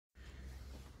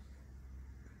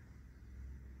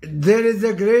There is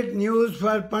a great news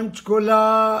for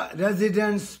Panchkula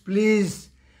residents. Please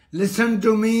listen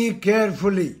to me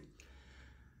carefully.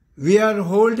 We are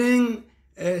holding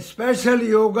a special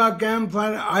yoga camp for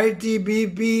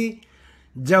ITBP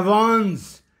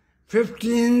Jawans,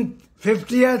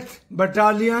 50th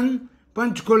Battalion,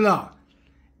 Panchkula,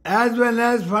 as well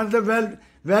as for the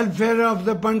welfare of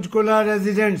the Panchkula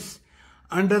residents,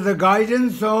 under the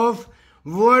guidance of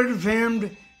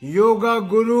world-famed Yoga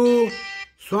Guru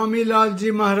Swami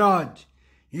Lalji Maharaj.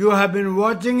 You have been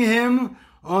watching him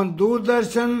on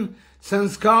Doordarshan,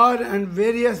 Sanskar and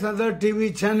various other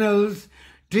TV channels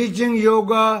teaching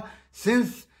yoga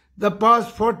since the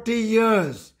past 40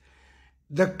 years.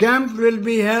 The camp will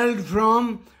be held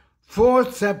from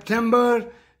 4th September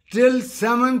till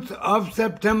 7th of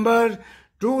September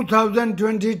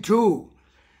 2022.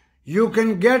 You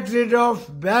can get rid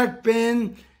of back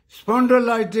pain,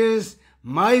 spondylitis,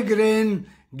 migraine,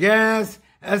 gas,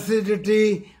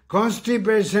 acidity,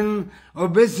 constipation,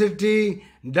 obesity,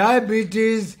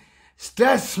 diabetes,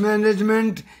 stress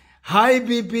management, high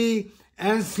BP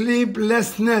and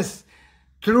sleeplessness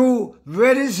through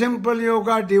very simple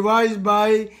yoga devised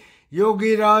by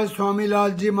Yogi Raj Swami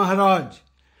Lalji Maharaj.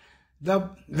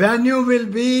 The venue will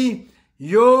be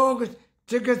Yog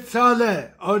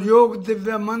Chikitsalaya or Yog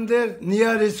Divya Mandir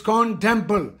near ISKCON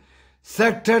Temple,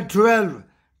 Sector 12,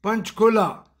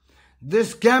 Panchkula.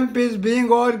 This camp is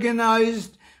being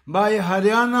organized by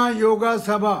Haryana Yoga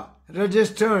Sabha,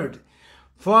 registered.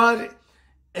 For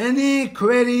any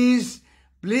queries,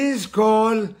 please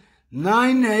call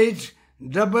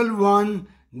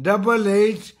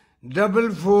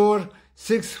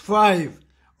 9811884465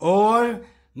 or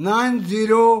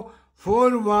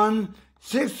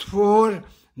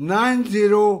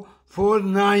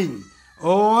 9041649049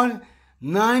 or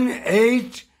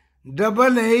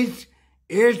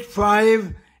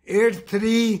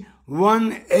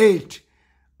 9888858318.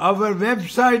 Our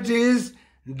website is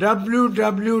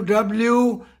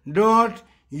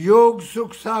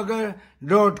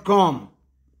www.yogsuksagar.com.